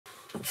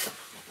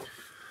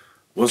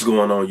What's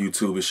going on,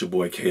 YouTube? It's your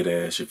boy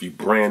K-Dash. If you're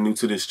brand new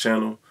to this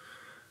channel,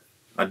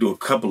 I do a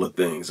couple of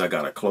things. I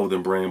got a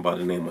clothing brand by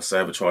the name of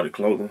Savage Hearted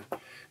Clothing. You know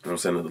what I'm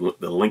saying?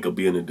 The link will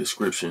be in the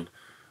description.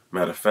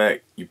 Matter of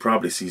fact, you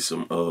probably see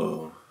some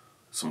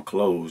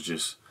clothes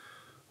just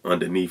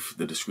underneath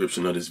the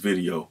description of this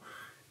video.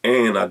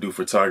 And I do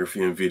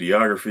photography and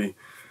videography.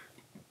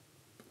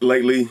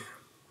 Lately,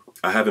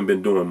 I haven't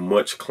been doing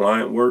much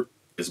client work.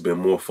 It's been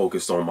more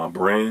focused on my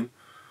brand.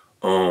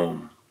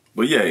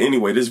 But yeah,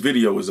 anyway, this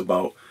video is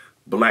about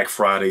Black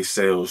Friday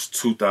sales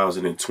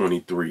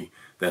 2023.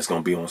 That's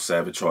going to be on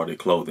Savage Hearted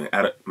Clothing.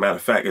 Matter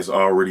of fact, it's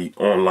already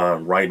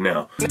online right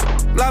now.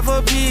 Life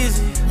up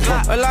easy,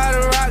 a lot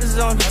of rockets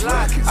on me.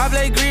 I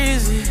play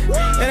greasy,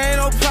 it ain't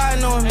no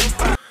plotting on me.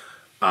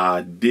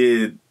 I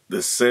did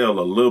the sale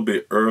a little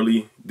bit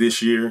early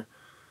this year,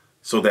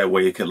 so that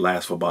way it could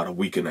last for about a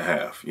week and a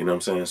half. You know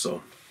what I'm saying?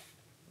 So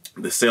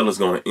the sale is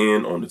going to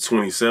end on the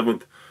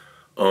 27th,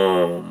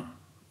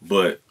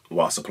 but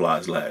while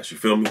supplies last, you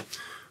feel me?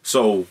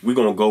 So we're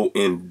going to go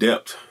in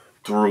depth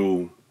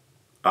through,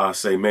 I'll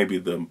say maybe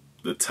the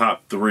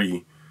top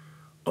 3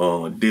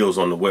 deals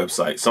on the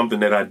website. Something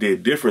that I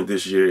did different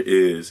this year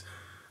is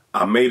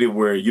I made it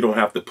where you don't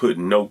have to put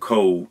no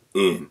code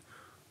in.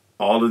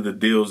 All of the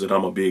deals that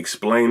I'm going to be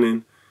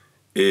explaining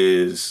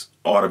is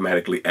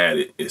automatically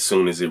added as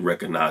soon as it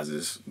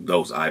recognizes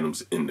those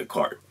items in the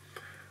cart.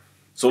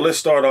 So let's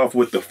start off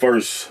with the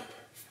first,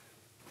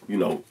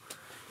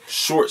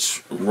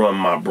 shorts run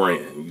my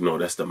brand.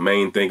 That's the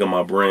main thing of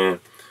my brand.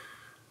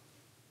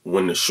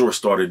 When the shorts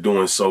started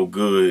doing so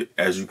good,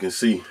 as you can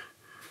see,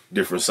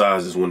 different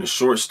sizes. When the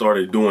shorts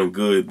started doing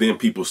good, then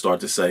people start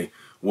to say,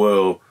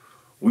 well,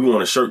 we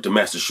want a shirt to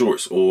match the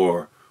shorts,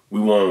 or we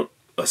want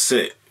a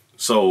set.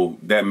 So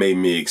that made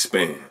me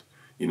expand.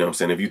 You know what I'm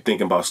saying? If you're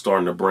thinking about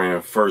starting a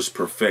brand, first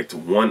perfect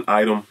one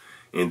item,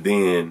 and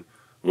then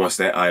once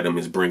that item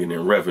is bringing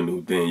in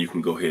revenue, then you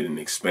can go ahead and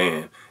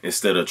expand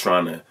instead of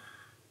trying to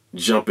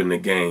jump in the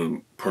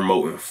game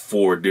promoting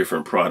 4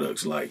 different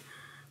products, like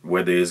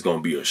whether it's going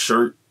to be a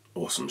shirt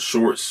or some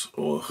shorts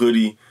or a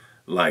hoodie.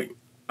 Like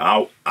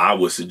I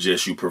would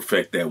suggest you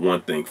perfect that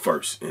one thing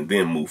first and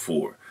then move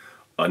forward.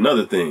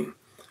 Another thing,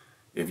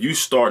 if you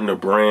starting a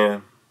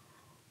brand,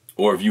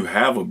 or if you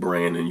have a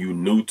brand and you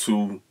new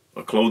to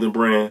a clothing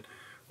brand,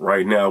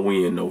 right now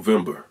we in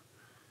November.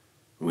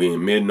 We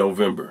in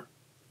mid-November.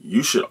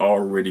 You should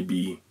already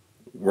be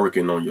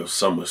working on your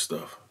summer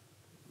stuff.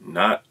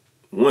 Not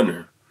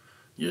winter,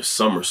 your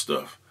summer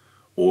stuff.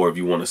 Or if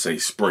you want to say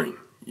spring,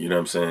 you know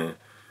what I'm saying?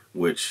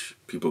 Which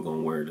people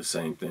gonna wear the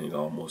same thing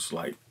almost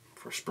like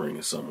for spring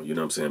and summer, you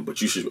know what I'm saying?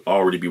 But you should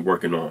already be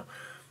working on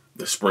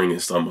the spring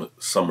and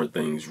summer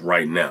things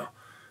right now.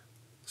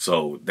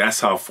 So that's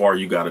how far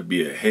you got to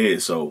be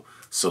ahead. So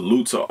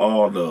salute to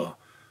all the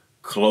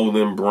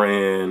clothing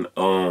brand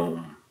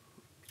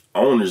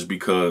owners,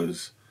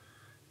 because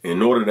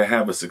in order to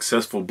have a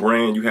successful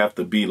brand, you have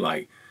to be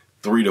like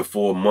 3 to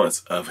 4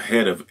 months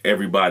ahead of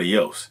everybody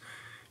else.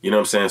 You know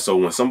what I'm saying? So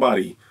when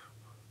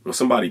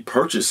somebody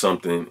purchase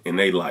something and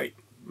they like,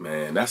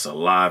 man, that's a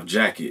live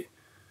jacket,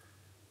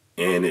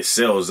 and it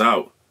sells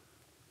out,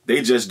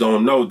 they just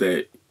don't know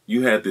that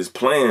you had this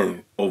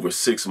plan over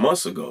 6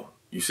 months ago.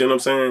 You see what I'm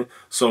saying?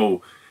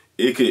 So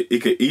it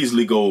could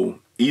easily go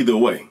either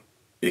way.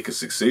 It could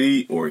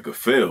succeed or it could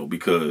fail,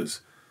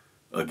 because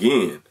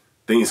again,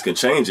 things can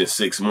change in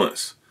 6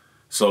 months.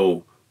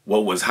 So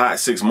what was hot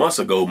 6 months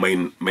ago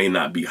may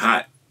not be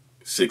hot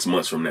 6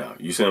 months from now.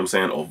 You see what I'm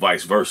saying? Or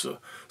vice versa.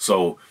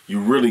 So you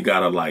really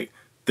gotta like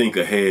think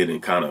ahead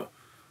and kind of,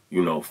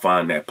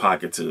 find that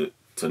pocket to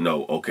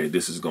know, okay,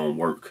 this is gonna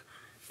work,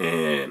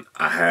 and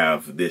I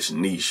have this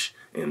niche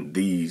and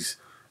this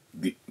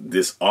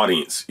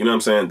audience, you know what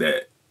I'm saying,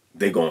 that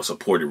they gonna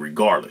support it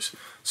regardless.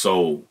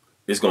 So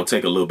it's gonna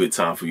take a little bit of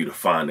time for you to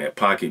find that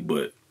pocket,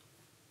 but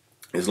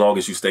as long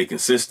as you stay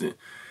consistent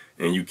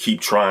and you keep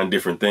trying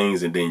different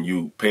things, and then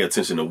you pay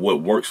attention to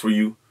what works for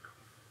you,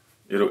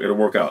 it'll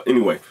work out.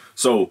 Anyway,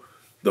 so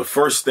the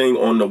first thing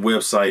on the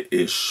website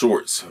is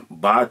shorts.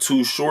 Buy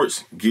 2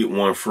 shorts, get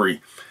 1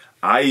 free.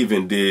 I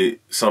even did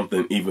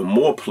something even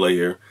more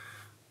player.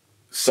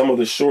 Some of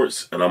the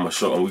shorts, and I'm gonna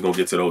show, and we're gonna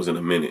get to those in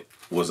a minute,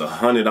 was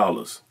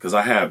 $100, because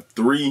I have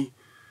three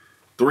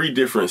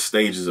different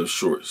stages of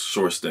shorts.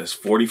 Shorts that's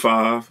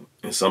 45,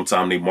 and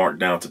sometimes they mark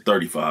down to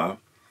 35,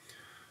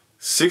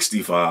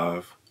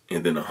 65,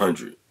 and then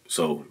 100.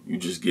 So you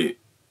just get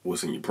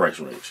what's in your price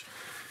range.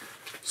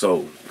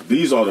 So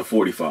these are the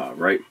 45,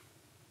 right?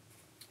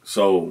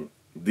 So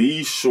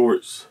these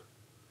shorts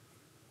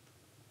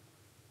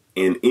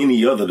and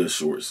any other of the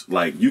shorts,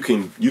 like you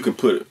can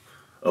put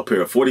a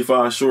pair of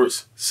 45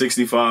 shorts,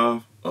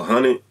 65,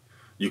 100.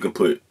 You can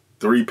put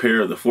 3 pair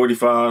of the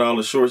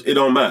 $45 shorts. It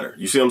don't matter.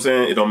 You see what I'm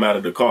saying? It don't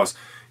matter the cost.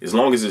 As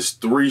long as it's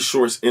 3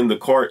 shorts in the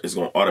cart, it's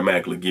going to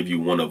automatically give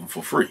you 1 of them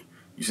for free.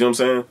 You see what I'm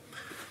saying?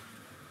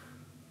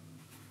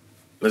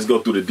 Let's go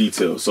through the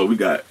details. So we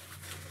got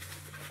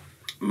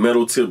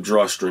metal tip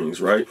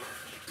drawstrings, right?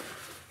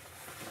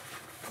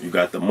 You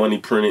got the money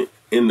printed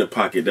in the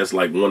pocket. That's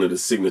like one of the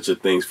signature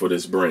things for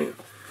this brand.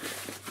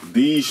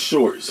 These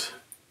shorts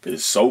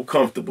is so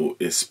comfortable,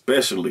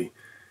 especially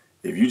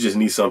if you just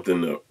need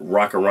something to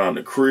rock around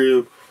the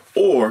crib,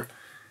 or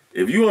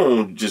if you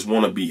don't just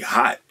want to be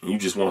hot and you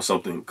just want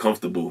something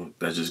comfortable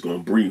that's just going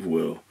to breathe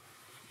well,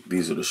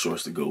 these are the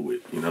shorts to go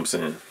with. You know what I'm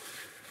saying?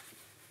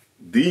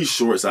 These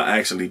shorts I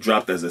actually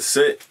dropped as a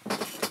set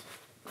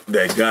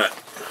that got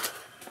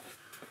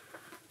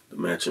the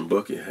matching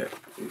bucket hat.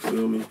 You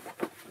feel me?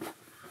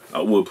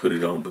 I would put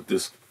it on, but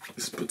this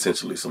is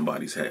potentially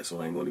somebody's hat,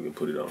 so I ain't going to even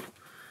put it on.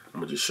 I'm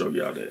going to just show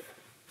y'all that.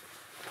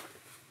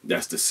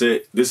 That's the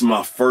set. This is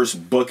my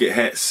first bucket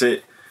hat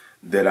set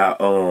that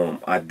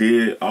I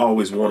did. I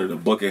always wanted a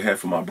bucket hat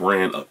for my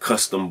brand, a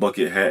custom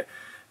bucket hat,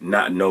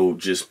 not no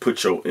just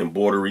put your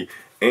embroidery.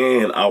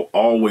 And I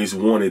always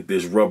wanted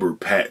this rubber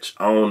patch.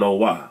 I don't know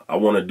why. I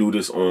want to do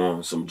this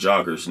on some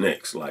joggers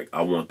next. Like,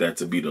 I want that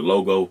to be the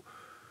logo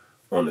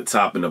on the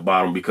top and the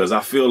bottom, because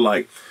I feel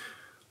like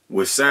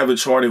with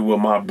Savage Hearted, with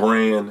my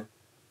brand,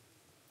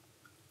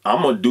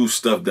 I'm going to do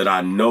stuff that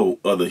I know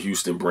other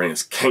Houston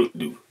brands can't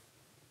do.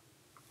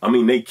 I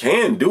mean, they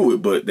can do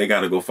it, but they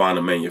got to go find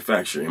a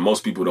manufacturer. And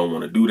most people don't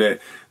want to do that.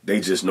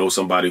 They just know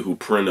somebody who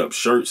print up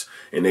shirts,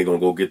 and they're going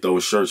to go get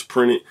those shirts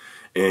printed,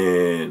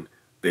 and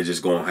they're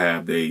just going to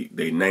have they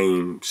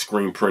name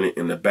screen printed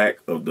in the back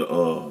of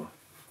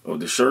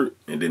the shirt,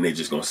 and then they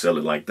just going to sell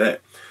it like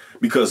that.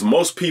 Because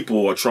most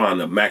people are trying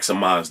to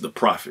maximize the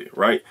profit,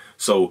 right?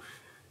 So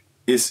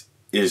it's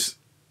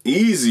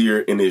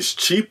easier and it's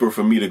cheaper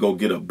for me to go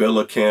get a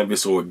Bella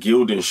canvas or a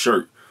Gildan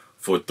shirt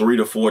for $3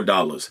 to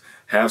 $4.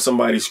 Have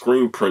somebody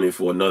screen print it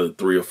for another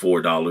 $3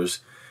 or $4.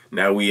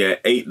 Now we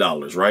at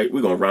 $8, right?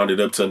 We're going to round it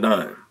up to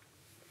 $9.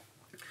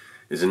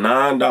 It's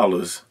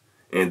 $9,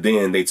 and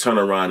then they turn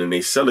around and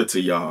they sell it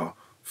to y'all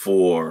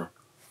for,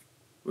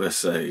 let's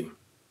say,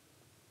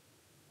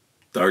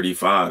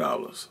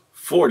 $35,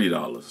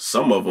 $40.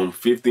 Some of them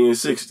 $50 and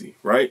 $60,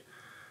 right?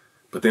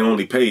 But they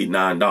only paid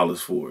 $9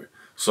 for it.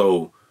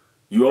 So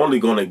you're only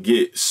going to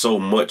get so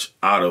much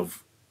out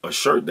of a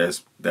shirt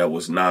that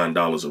was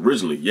 $9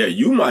 originally. Yeah,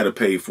 you might have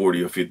paid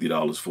 $40 or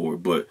 $50 for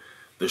it, but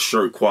the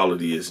shirt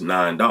quality is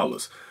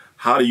 $9.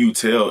 How do you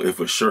tell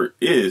if a shirt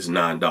is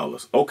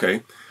 $9?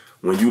 Okay,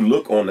 when you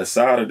look on the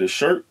side of the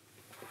shirt,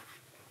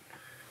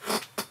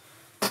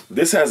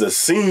 this has a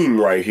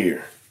seam right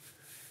here.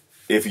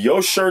 If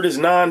your shirt is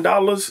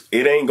 $9,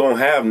 it ain't gonna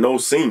have no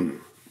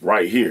seam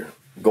right here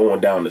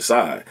going down the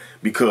side,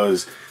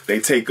 because they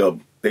take a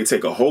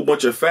whole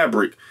bunch of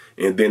fabric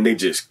and then they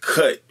just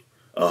cut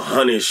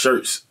 100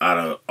 shirts out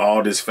of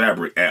all this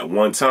fabric at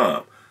one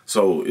time.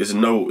 So it's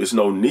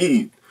no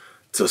need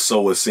to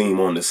sew a seam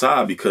on the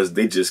side, because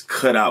they just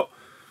cut out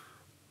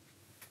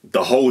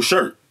the whole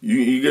shirt.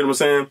 You get what I'm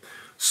saying?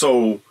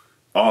 So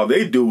all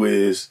they do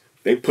is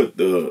they put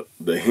the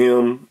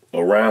hem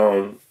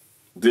around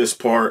this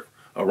part,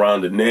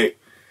 around the neck,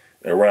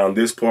 around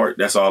this part.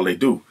 That's all they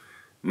do.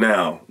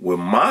 Now with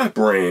my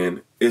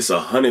brand, it's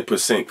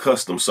 100%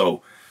 custom.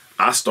 So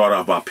I start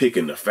off by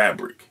picking the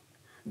fabric.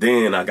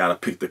 Then I got to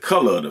pick the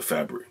color of the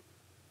fabric.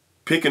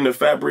 Picking the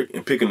fabric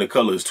and picking the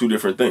color is two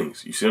different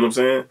things. You see what I'm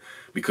saying?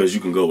 Because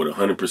you can go with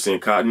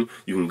 100% cotton.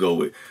 You can go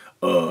with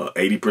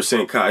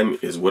 80% cotton,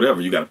 is whatever.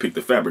 You got to pick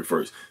the fabric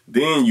first.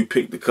 Then you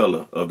pick the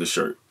color of the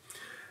shirt.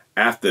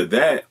 After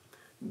that,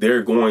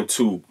 they're going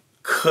to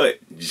cut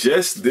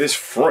just this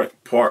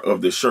front part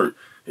of the shirt.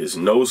 It's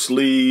no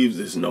sleeves,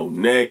 it's no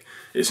neck,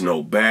 it's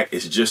no back.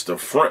 It's just the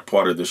front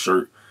part of the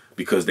shirt,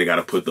 because they got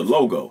to put the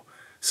logo.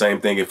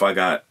 Same thing if I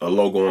got a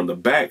logo on the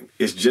back,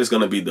 it's just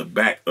going to be the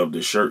back of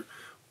the shirt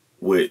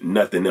with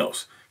nothing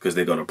else, because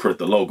they're going to print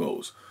the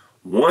logos.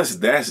 Once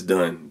that's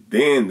done,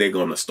 then they're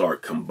going to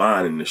start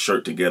combining the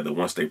shirt together.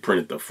 Once they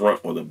printed the front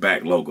or the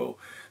back logo,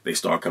 they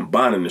start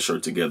combining the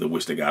shirt together,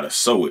 which they got to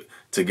sew it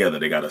together.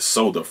 They got to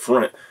sew the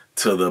front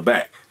to the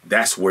back.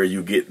 That's where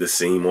you get the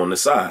seam on the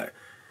side.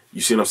 You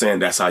see what I'm saying?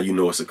 That's how you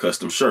know it's a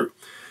custom shirt.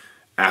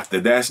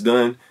 After that's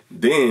done,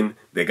 then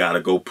they got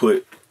to go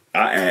put,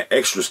 I add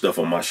extra stuff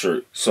on my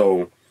shirt.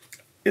 So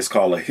it's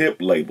called a hip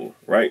label,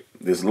 right?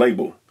 This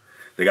label.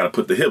 They got to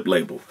put the hip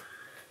label.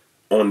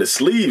 On the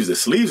sleeves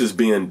is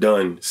being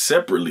done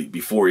separately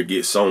before it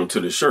gets sewn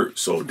to the shirt.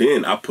 So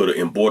then I put an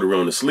embroidery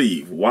on the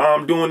sleeve. Why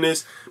I'm doing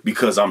this?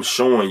 Because I'm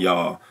showing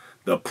y'all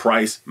the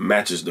price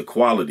matches the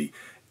quality.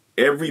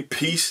 Every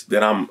piece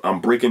that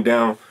I'm breaking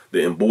down,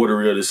 the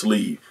embroidery of the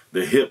sleeve,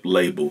 the hip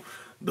label,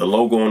 the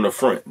logo on the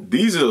front.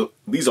 These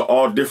are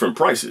all different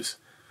prices.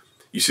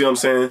 You see what I'm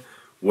saying?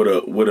 With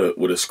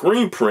a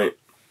screen print,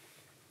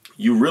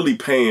 you really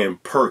paying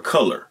per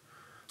color.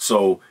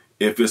 So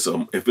if it's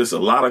a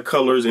lot of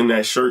colors in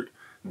that shirt,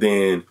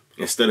 then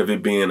instead of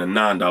it being a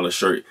 $9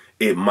 shirt,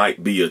 it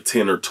might be a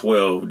 $10 or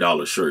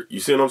 $12 shirt. You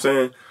see what I'm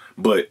saying?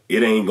 But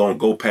it ain't gonna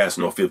go past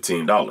no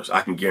 $15.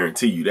 I can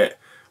guarantee you that.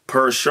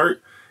 Per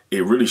shirt,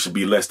 it really should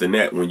be less than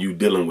that when you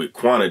dealing with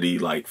quantity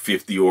like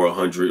 50 or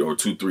 100 or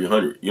 200,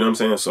 300. You know what I'm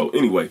saying? So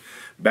anyway,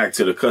 back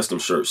to the custom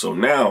shirt. So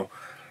now,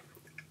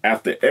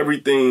 after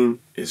everything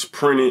is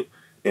printed,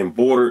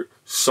 embroidered,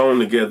 sewn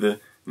together,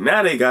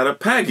 now they gotta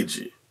package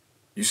it.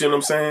 You see what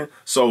I'm saying?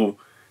 So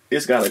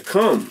it's got to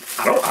come.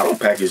 I don't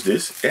package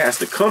this. It has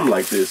to come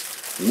like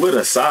this with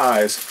a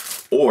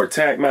size or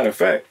tag. Matter of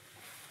fact,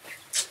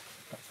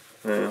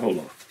 man, hold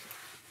on.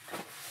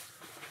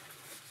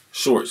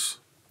 Shorts,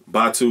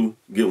 buy 2,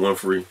 get 1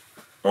 free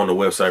on the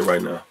website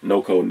right now.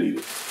 No code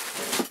needed.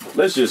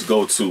 Let's just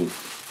go to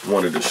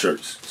one of the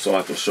shirts so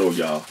I can show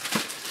y'all.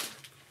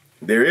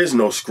 There is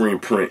no screen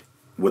print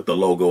with the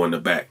logo in the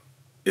back.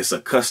 It's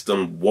a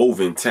custom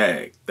woven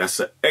tag. That's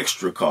an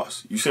extra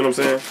cost. You see what I'm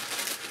saying?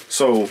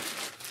 So,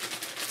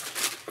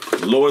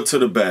 loyal to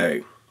the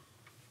bag.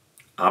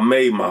 I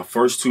made my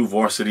first 2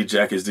 varsity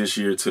jackets this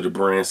year to the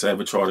brand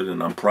Savage Hearted,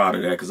 and I'm proud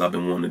of that because I've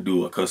been wanting to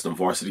do a custom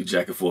varsity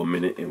jacket for a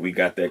minute, and we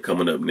got that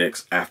coming up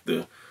next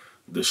after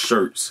the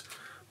shirts.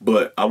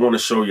 But I want to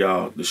show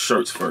y'all the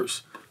shirts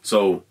first.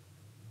 So,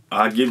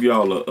 I'll give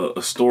y'all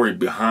a story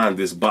behind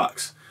this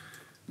box.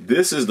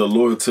 This is the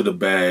Loyal to the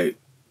Bag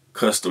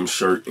custom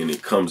shirt, and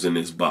it comes in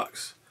this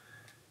box.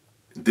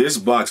 This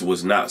box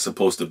was not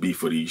supposed to be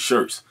for these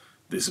shirts.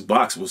 This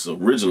box was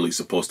originally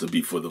supposed to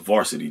be for the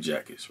varsity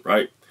jackets,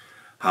 right?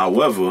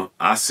 However,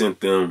 I sent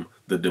them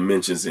the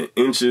dimensions in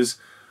inches.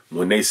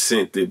 When they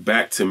sent it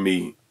back to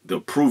me, the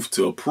proof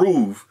to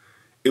approve,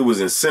 it was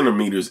in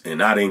centimeters,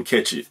 and I didn't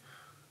catch it.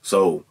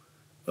 So,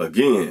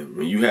 again,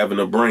 when you having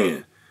a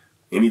brand,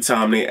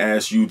 anytime they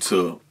ask you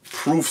to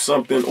proof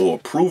something or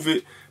approve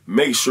it,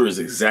 make sure it's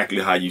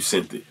exactly how you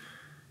sent it.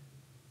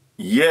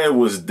 Yeah, it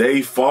was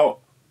their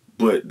fault,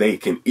 but they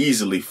can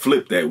easily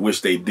flip that,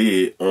 which they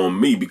did on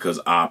me because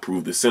I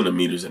approved the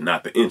centimeters and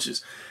not the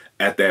inches.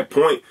 At that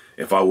point,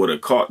 if I would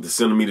have caught the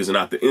centimeters and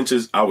not the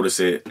inches, I would have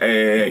said,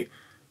 hey,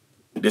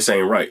 this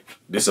ain't right.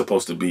 This is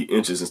supposed to be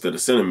inches instead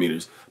of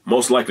centimeters.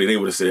 Most likely they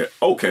would have said,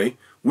 okay,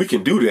 we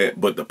can do that,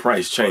 but the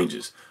price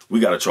changes. We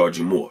got to charge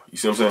you more. You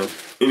see what I'm saying?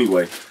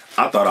 Anyway,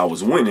 I thought I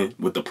was winning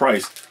with the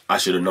price. I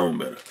should have known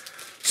better.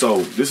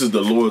 So this is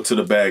the Loyal to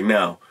the Bag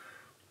now.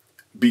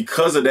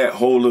 Because of that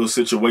whole little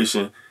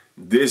situation,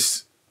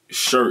 this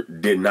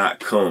shirt did not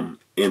come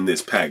in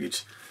this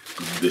package.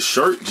 The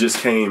shirt just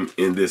came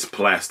in this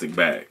plastic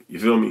bag. You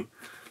feel me?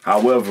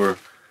 However,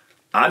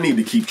 I need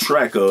to keep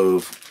track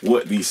of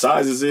what these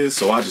sizes is,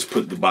 so I just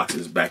put the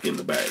boxes back in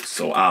the bag.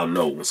 So I'll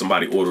know when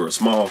somebody order a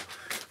small,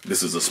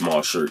 this is a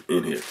small shirt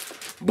in here.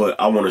 But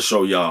I want to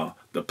show y'all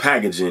the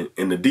packaging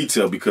and the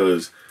detail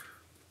because,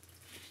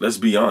 let's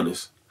be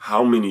honest,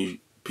 how many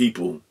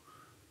people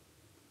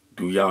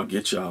do y'all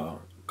get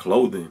y'all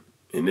clothing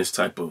in this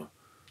type of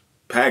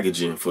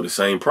packaging for the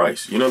same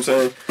price? You know what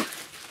I'm saying?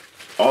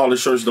 All the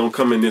shirts don't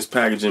come in this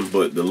packaging,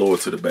 but the Loyal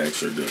to the Bag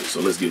shirt does. So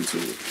let's get into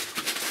it.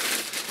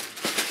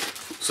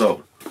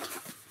 So,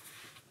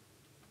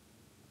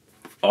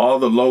 all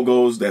the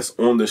logos that's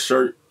on the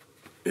shirt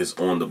is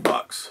on the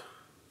box,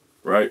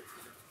 right?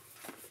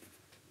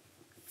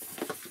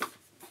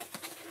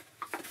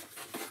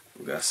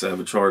 We got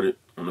Savage Hearted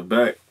on the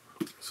back.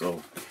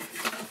 So,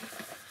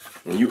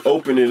 when you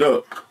open it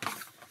up,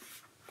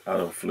 I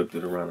done flipped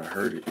it around. I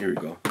heard it. Here we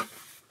go.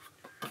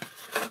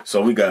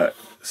 So we got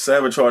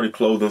Savage Hearted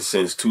clothing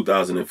since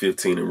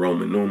 2015 in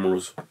Roman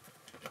numerals.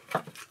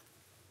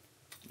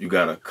 You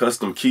got a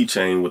custom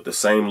keychain with the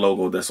same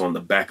logo that's on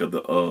the back of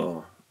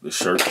the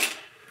shirt.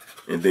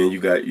 And then you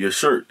got your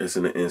shirt that's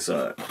in the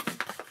inside.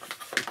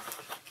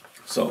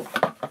 So,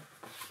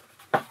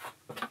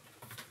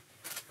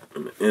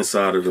 on the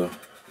inside of the...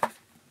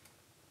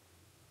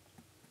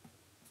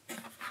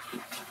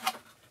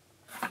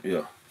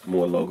 Yeah,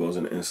 more logos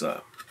in the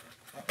inside.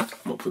 I'm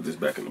going to put this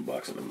back in the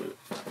box in a minute.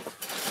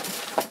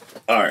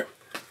 Alright,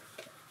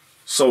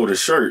 so the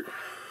shirt,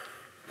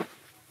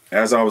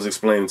 as I was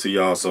explaining to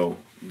y'all, so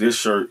this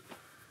shirt,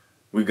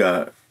 we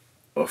got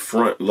a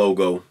front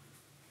logo.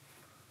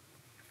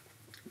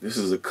 This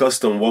is a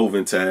custom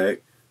woven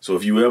tag. So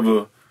if you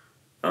ever,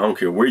 I don't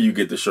care where you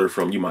get the shirt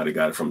from, you might have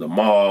got it from the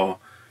mall,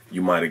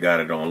 you might have got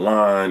it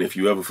online. If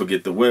you ever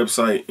forget the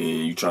website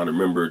and you're trying to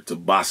remember to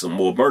buy some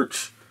more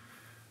merch,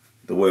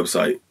 the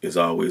website is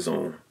always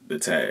on the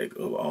tag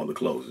of all the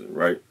clothing,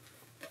 right?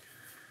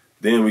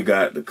 Then we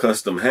got the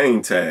custom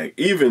hang tag,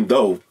 even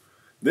though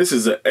this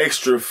is an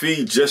extra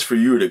fee just for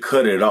you to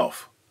cut it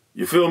off.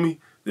 You feel me?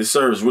 This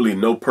serves really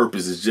no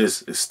purpose. It's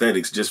just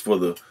aesthetics, just for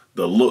the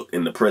look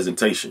and the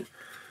presentation.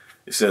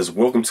 It says,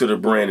 welcome to the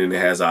brand, and it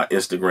has our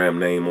Instagram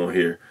name on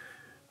here.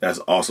 That's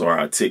also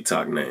our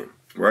TikTok name,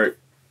 right?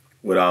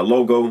 With our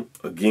logo,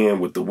 again,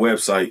 with the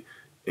website,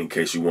 in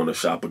case you want to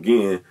shop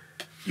again,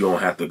 you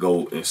don't have to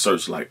go and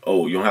search like,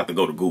 oh, you don't have to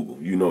go to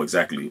Google. You know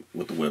exactly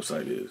what the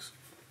website is.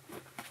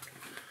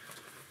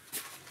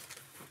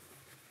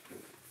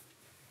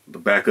 The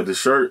back of the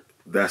shirt,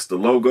 that's the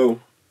logo.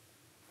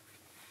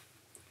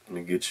 Let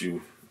me get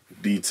you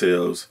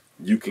details.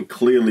 You can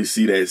clearly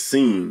see that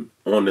seam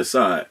on the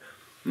side.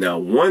 Now,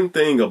 one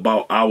thing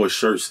about our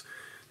shirts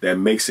that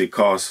makes it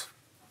cost,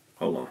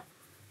 hold on,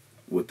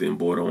 with the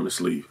embroidery on the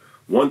sleeve.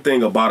 One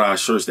thing about our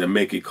shirts that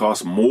make it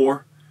cost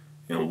more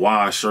and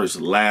why our shirts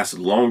last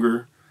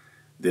longer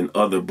than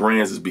other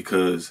brands is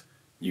because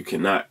you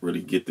cannot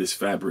really get this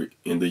fabric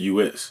in the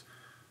US.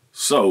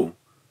 So,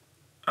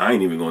 I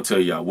ain't even gonna tell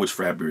y'all which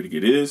fabric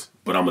it is,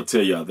 but I'm gonna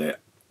tell y'all that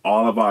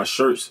all of our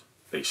shirts,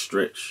 they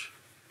stretch.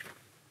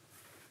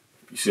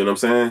 You see what I'm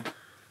saying?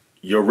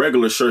 Your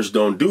regular shirts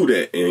don't do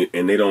that,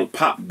 and they don't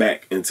pop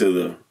back into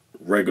the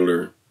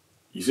regular.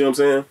 You see what I'm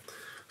saying?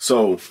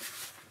 So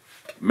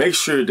make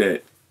sure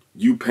that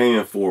you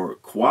paying for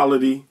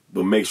quality,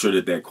 but make sure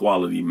that that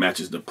quality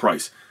matches the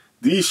price.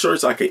 These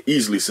shirts I can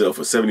easily sell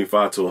for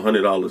 $75 to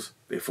 $100.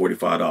 They're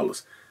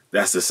 $45.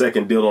 That's the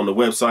second deal on the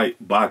website.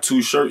 Buy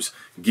 2 shirts,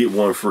 get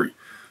 1 free.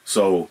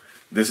 So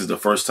this is the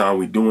first time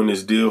we doing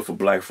this deal for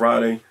Black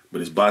Friday,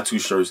 but it's buy 2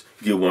 shirts,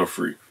 get 1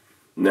 free.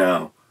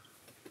 Now,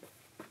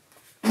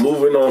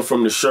 moving on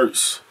from the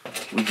shirts,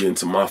 we get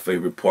into my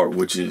favorite part,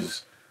 which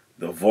is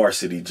the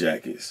varsity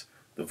jackets.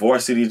 The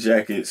varsity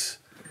jackets,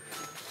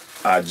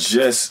 I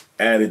just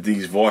added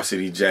these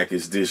varsity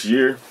jackets this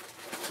year.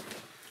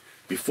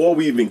 Before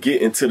we even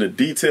get into the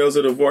details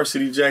of the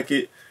varsity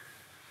jacket,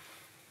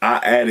 I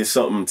added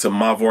something to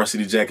my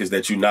varsity jackets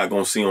that you're not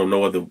going to see on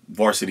no other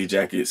varsity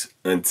jackets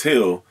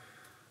until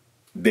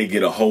they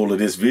get a hold of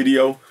this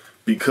video,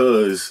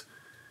 because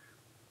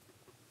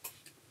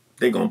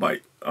they going to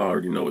bite. I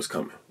already know it's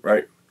coming,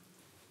 right?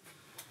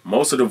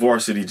 Most of the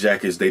varsity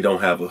jackets, they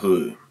don't have a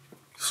hood.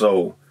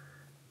 So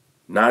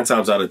 9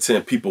 times out of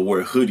 10, people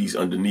wear hoodies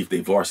underneath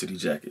their varsity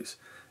jackets.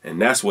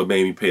 And that's what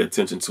made me pay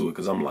attention to it,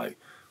 because I'm like,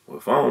 well,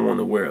 if I don't want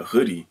to wear a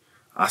hoodie,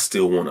 I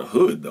still want a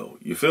hood though.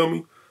 You feel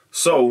me?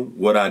 So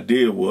what I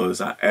did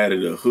was I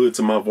added a hood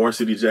to my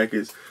varsity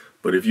jackets.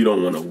 But if you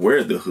don't want to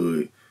wear the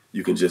hood,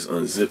 you can just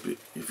unzip it.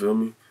 You feel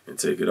me? And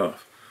take it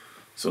off.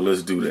 So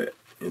let's do that.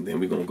 And then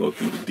we're going to go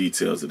through the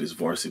details of this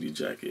varsity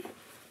jacket.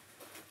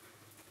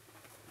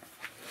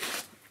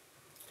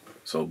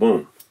 So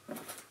boom.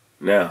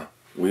 Now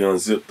we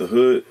unzip the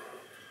hood.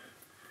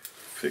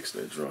 Fix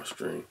that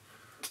drawstring.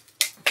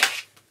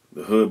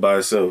 The hood by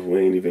itself, we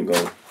ain't even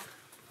going.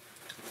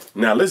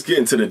 Now let's get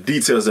into the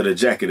details of the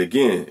jacket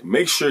again.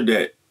 Make sure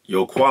that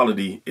your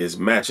quality is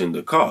matching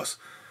the cost.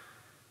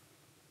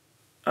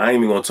 I ain't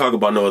even gonna talk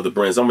about no other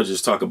brands. I'm gonna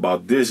just talk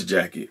about this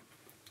jacket.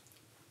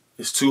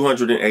 It's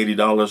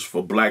 $280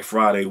 for Black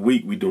Friday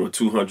week. We doing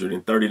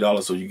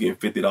 $230, so you're getting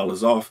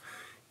 $50 off.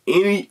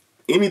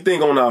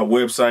 Anything on our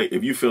website,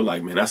 if you feel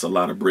like, man, that's a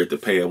lot of bread to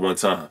pay at one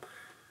time,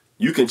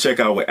 you can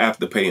check out with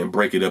Afterpay and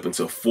break it up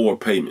into 4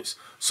 payments.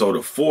 So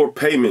the 4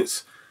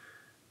 payments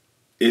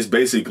is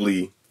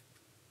basically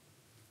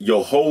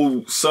your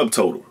whole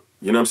subtotal.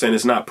 You know what I'm saying?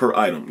 It's not per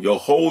item. Your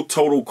whole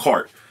total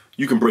cart,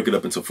 you can break it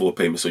up into 4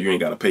 payments, so you ain't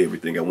got to pay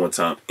everything at one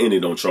time, and it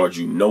don't charge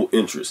you no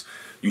interest.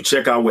 You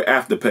check out with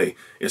Afterpay.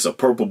 It's a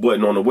purple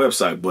button on the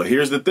website. But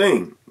here's the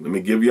thing. Let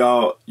me give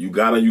y'all, you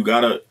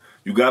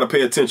gotta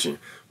pay attention.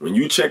 When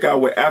you check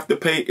out with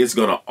Afterpay, it's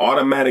gonna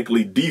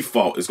automatically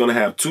default. It's gonna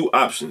have 2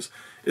 options.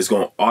 It's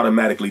gonna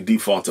automatically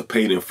default to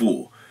paid in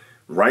full.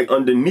 Right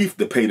underneath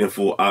the paid in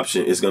full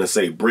option, it's going to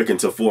say break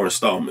into 4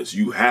 installments.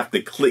 You have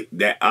to click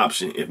that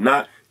option. If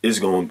not, it's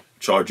going to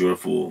charge you in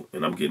full,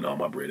 and I'm getting all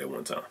my bread at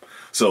one time.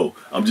 So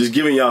I'm just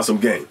giving y'all some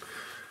game.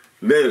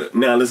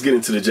 Now let's get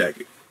into the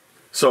jacket.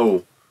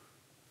 So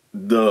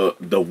the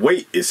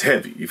weight is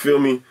heavy. You feel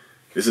me?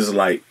 This is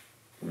like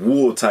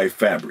wool type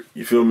fabric.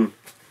 You feel me?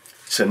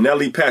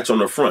 Chanelly patch on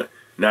the front.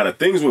 Now the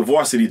things with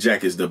varsity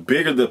jackets, the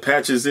bigger the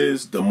patches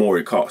is, the more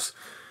it costs.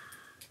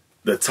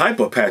 The type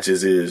of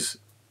patches is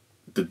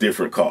the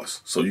different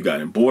costs. So you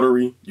got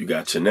embroidery, you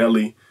got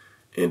Chanelly,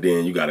 and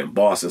then you got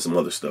emboss and some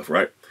other stuff,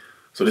 right?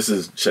 So this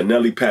is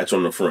Chanelly patch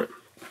on the front.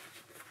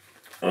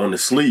 On the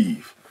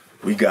sleeve,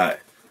 we got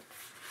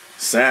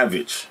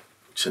Savage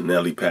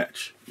Chanelly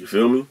patch. You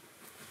feel me?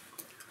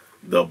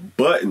 The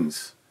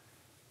buttons,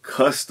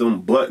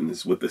 custom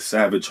buttons with the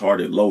Savage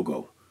Hearted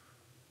logo.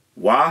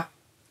 Why?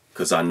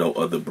 Because I know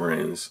other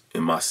brands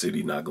in my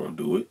city not gonna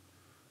do it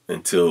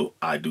until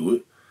I do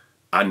it.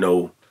 I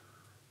know.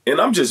 And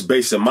I'm just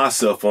basing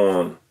myself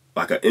on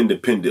like an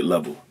independent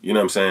level. You know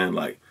what I'm saying?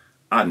 Like,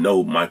 I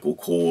know Michael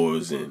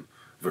Kors and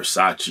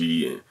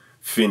Versace and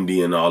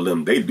Fendi and all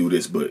them, they do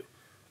this, but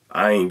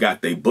I ain't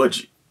got their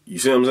budget. You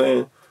see what I'm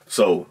saying?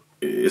 So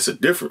it's a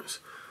difference.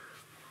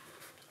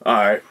 All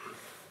right.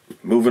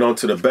 Moving on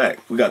to the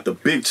back. We got the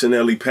big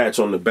Chanelly patch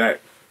on the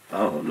back. I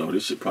don't know.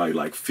 This shit probably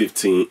like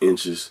 15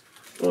 inches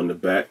on the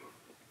back.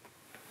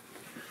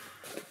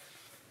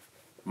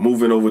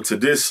 Moving over to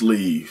this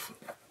sleeve.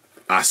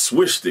 I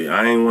switched it.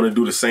 I ain't want to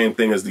do the same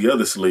thing as the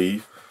other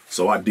sleeve,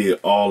 so I did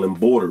all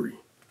embroidery.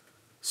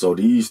 So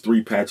these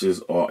 3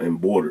 patches are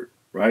embroidered,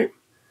 right?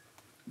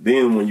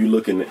 Then when you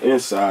look in the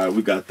inside,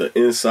 we got the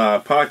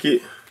inside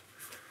pocket.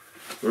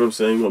 You know what I'm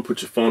saying? You want to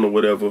put your phone or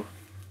whatever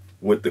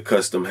with the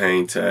custom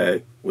hang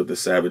tag with the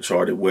Savage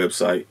Hearted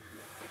website.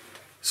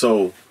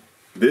 So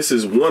this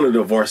is one of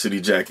the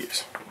varsity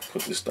jackets.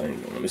 Put this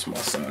thing on. It's my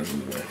size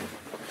anyway.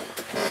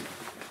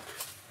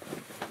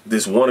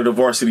 This one of the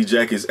varsity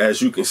jackets,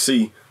 as you can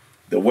see,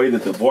 the way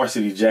that the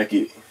varsity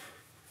jacket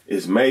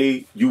is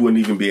made, you wouldn't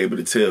even be able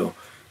to tell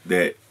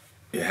that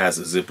it has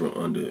a zipper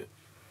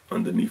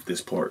underneath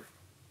this part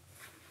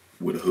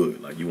with a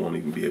hood. Like, you won't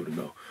even be able to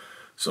know.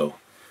 So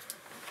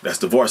That's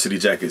the varsity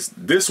jackets.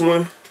 This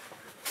one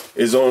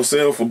is on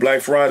sale for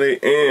Black Friday,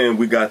 and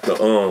we got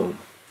the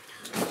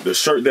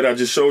shirt that I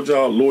just showed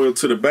y'all, loyal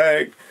to the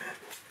bag.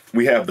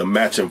 We have the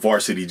matching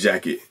varsity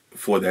jacket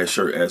for that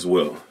shirt as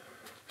well.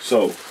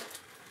 So,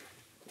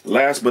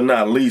 last but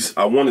not least,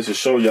 I wanted to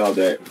show y'all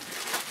that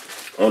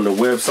on the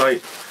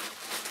website,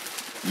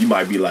 you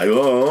might be like,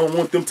 oh, I don't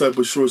want them type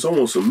of shorts. I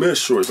want some mesh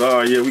shorts.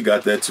 Oh, yeah, we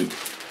got that too.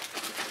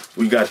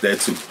 We got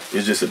that too.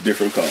 It's just a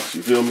different cost.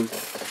 You feel me?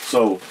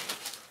 So,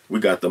 we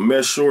got the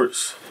mesh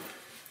shorts.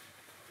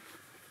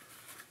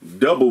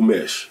 Double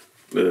mesh.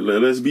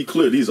 Let's be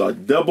clear. These are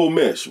double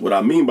mesh. What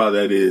I mean by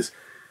that is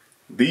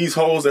these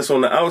holes that's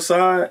on the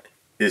outside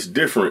is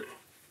different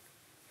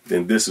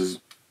than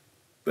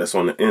that's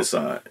on the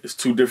inside. It's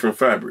two different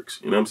fabrics.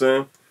 You know what I'm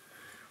saying?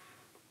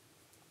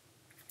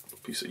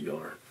 Piece of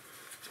yarn.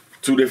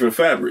 Two different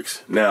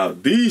fabrics. Now,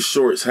 these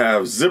shorts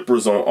have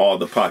zippers on all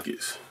the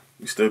pockets.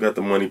 You still got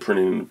the money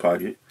printed in the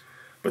pocket,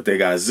 but they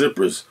got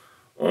zippers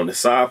on the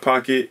side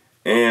pocket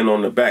and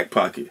on the back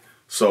pocket.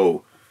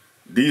 So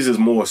these is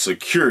more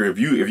secure. If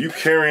you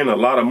carrying a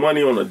lot of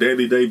money on a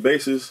day-to-day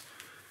basis,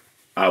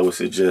 I would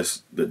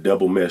suggest the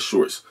double mesh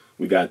shorts.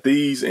 We got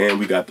these, and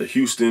we got the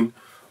Houston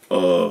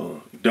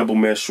double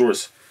mesh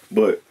shorts.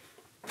 But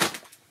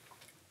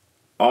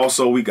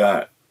also we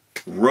got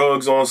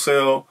rugs on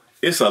sale.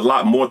 It's a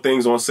lot more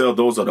things on sale.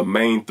 Those are the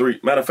main three.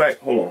 Matter of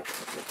fact, hold on.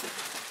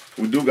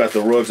 We do got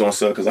the rugs on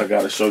sale because I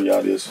got to show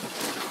y'all this.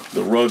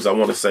 The rugs, I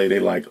want to say they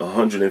like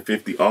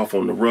 150 off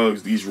on the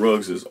rugs. These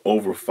rugs is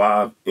over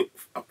 5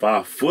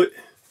 foot.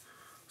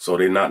 So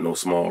they're not no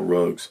small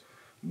rugs.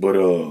 But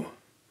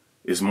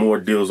it's more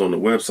deals on the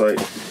website.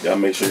 Y'all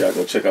make sure y'all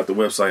go check out the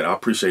website. I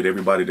appreciate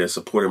everybody that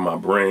supported my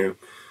brand.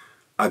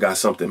 I got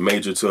something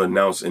major to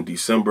announce in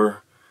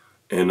December.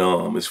 And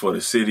it's for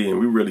the city, and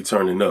we really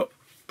turning up.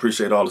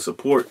 Appreciate all the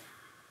support.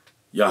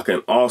 Y'all can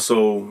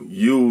also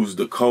use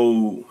the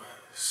code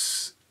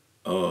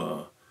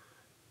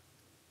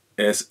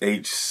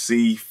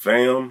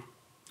SHCFAM,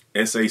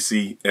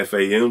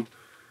 SACFAM,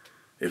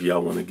 if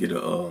y'all want to get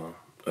a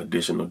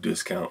additional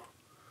discount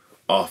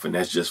off, and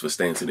that's just for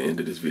staying to the end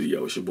of this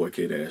video. It's your boy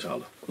K-Dash.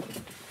 Holla.